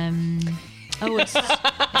 Oh,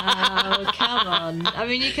 come on. I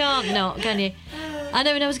mean, you can't not, can you? I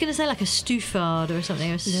know, and I was going to say like a stufard or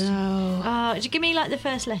something. No. Give me like the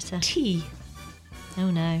first letter. T. Oh,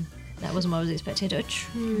 no. That wasn't what I was expecting. A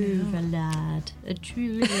true lad. A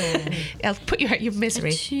true lad. I'll put you out of your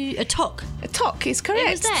misery. A tock. A tock is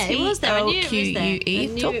correct. It was there. I knew it was there. T-O-Q-U-E. I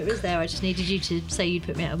knew it was there. I just needed you to say you'd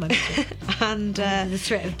put me out of my misery. And the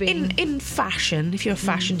threat of being... In fashion, if you're a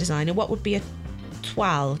fashion designer, what would be a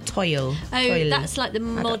toile? Oh, that's like the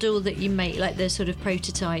model that you make, like the sort of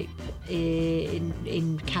prototype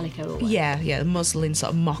in calico or whatever. Yeah, the muslin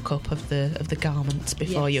sort of mock-up of the garments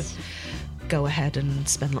before you go ahead and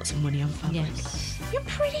spend lots of money on fabric. Yes. You're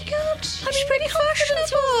pretty good. I'm pretty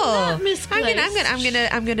fashionable.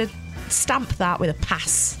 I'm gonna stamp that with a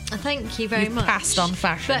pass. Thank you very much. Passed on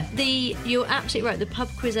fashion. But you're absolutely right. The pub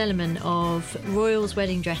quiz element of royals'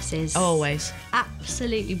 wedding dresses. Always.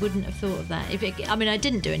 Absolutely wouldn't have thought of that. I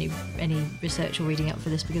didn't do any research or reading up for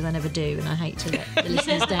this because I never do, and I hate to let the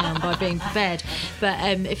listeners down by being prepared. But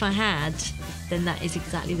if I had, then that is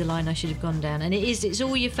exactly the line I should have gone down. And it's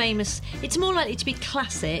all your famous... It's more likely to be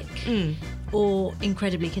classic or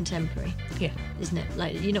incredibly contemporary. Yeah. Isn't it?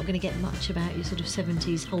 Like, you're not going to get much about your sort of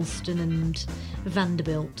 70s Halston and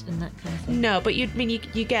Vanderbilt and that kind of thing. No, but you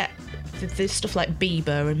get the stuff like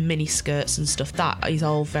Bieber and mini skirts and stuff. That is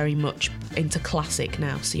all very much into classic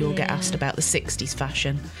now. So you'll get asked about the 60s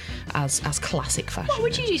fashion as classic fashion. What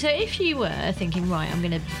would you do? So if you were thinking, right,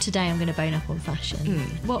 today I'm gonna bone up on fashion,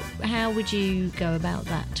 how would you go about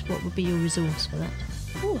that? What would be your resource for that?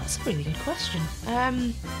 Oh, that's a really good question.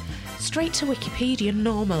 Straight to Wikipedia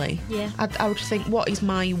normally. Yeah. I would think, what is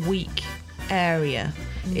my weak area?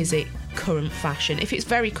 Is it current fashion? If it's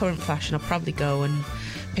very current fashion, I'll probably go and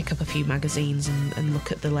pick up a few magazines and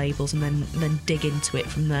look at the labels and then dig into it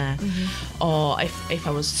from there. Or if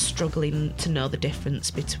I was struggling to know the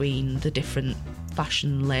difference between the different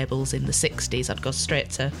fashion labels in the 60s, I'd go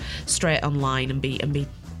straight online and be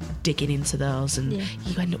digging into those, and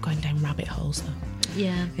you end up going down rabbit holes though.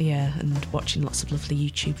 Yeah, and watching lots of lovely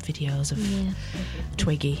YouTube videos of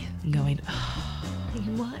Twiggy and going,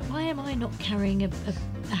 thinking, why am I not carrying a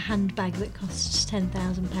handbag that costs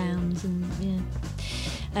 £10,000?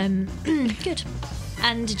 And good.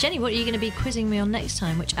 And Jenny, what are you going to be quizzing me on next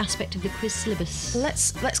time? Which aspect of the quiz syllabus?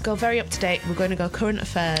 Let's go very up to date. We're going to go current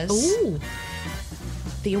affairs. Ooh.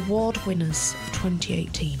 The award winners of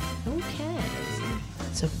 2018. Okay.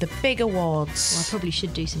 So the big awards. Well, I probably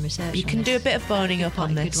should do some research. You can do a bit of boning up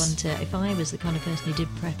on this. Good one to. If I was the kind of person who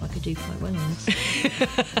did prep, I could do quite well on this.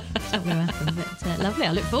 It's not going to happen, but lovely.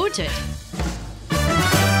 I look forward to it.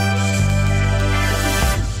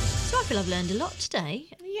 So I feel I've learned a lot today.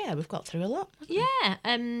 Yeah, we've got through a lot. Yeah.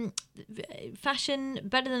 Fashion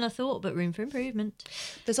better than I thought, but room for improvement.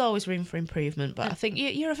 There's always room for improvement, but I think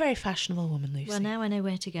you're a very fashionable woman, Lucy. Well, now I know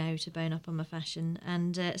where to go to bone up on my fashion,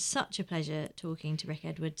 and such a pleasure talking to Rick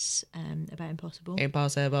Edwards about Impossible.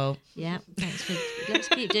 Impossible. Yeah, thanks for. Let's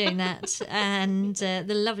keep doing that, and the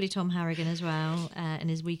lovely Tom Harrigan as well, and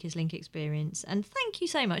his Weakest Link experience. And thank you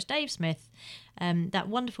so much, Dave Smith. That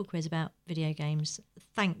wonderful quiz about video games.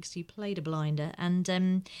 Thanks, you played a blinder. And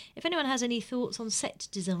if anyone has any thoughts on set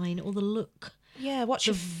design or the look, what's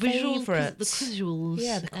your favourite? The quisuals.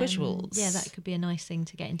 Yeah, the quisuals. That could be a nice thing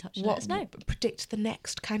to get in touch and let us know. Predict the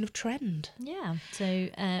next kind of trend. Yeah, so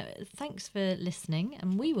thanks for listening,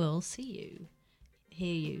 and we will see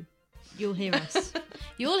you. You'll hear us.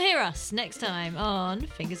 You'll hear us next time on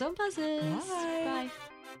Fingers on Buzzers. Bye.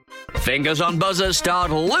 Fingers on Buzzers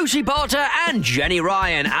starred Lucy Porter and Jenny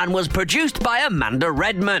Ryan and was produced by Amanda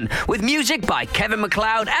Redman with music by Kevin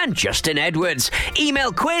MacLeod and Justin Edwards.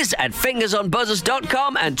 Email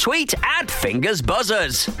quiz@fingersonbuzzers.com and tweet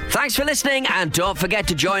 @fingersbuzzers. Thanks for listening, and don't forget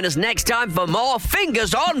to join us next time for more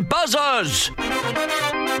Fingers on Buzzers.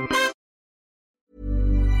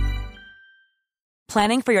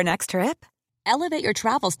 Planning for your next trip? Elevate your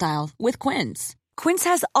travel style with Quince. Quince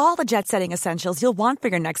has all the jet-setting essentials you'll want for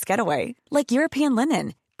your next getaway, like European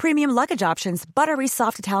linen, premium luggage options, buttery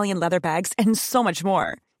soft Italian leather bags, and so much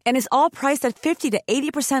more. And is all priced at 50 to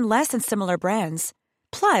 80% less than similar brands.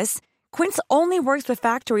 Plus, Quince only works with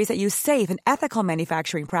factories that use safe and ethical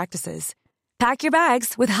manufacturing practices. Pack your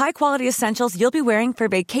bags with high-quality essentials you'll be wearing for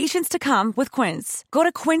vacations to come with Quince. Go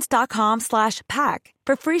to quince.com/pack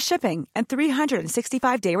for free shipping and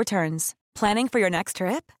 365-day returns. Planning for your next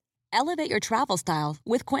trip? Elevate your travel style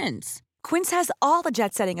with Quince. Quince has all the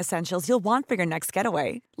jet-setting essentials you'll want for your next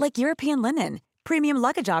getaway, like European linen, premium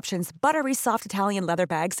luggage options, buttery soft Italian leather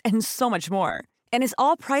bags, and so much more. And is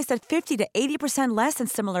all priced at 50 to 80% less than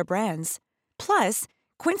similar brands. Plus,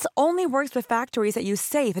 Quince only works with factories that use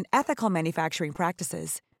safe and ethical manufacturing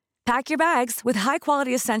practices. Pack your bags with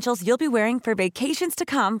high-quality essentials you'll be wearing for vacations to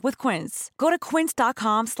come with Quince. Go to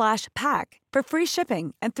quince.com/pack for free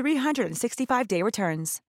shipping and 365-day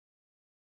returns.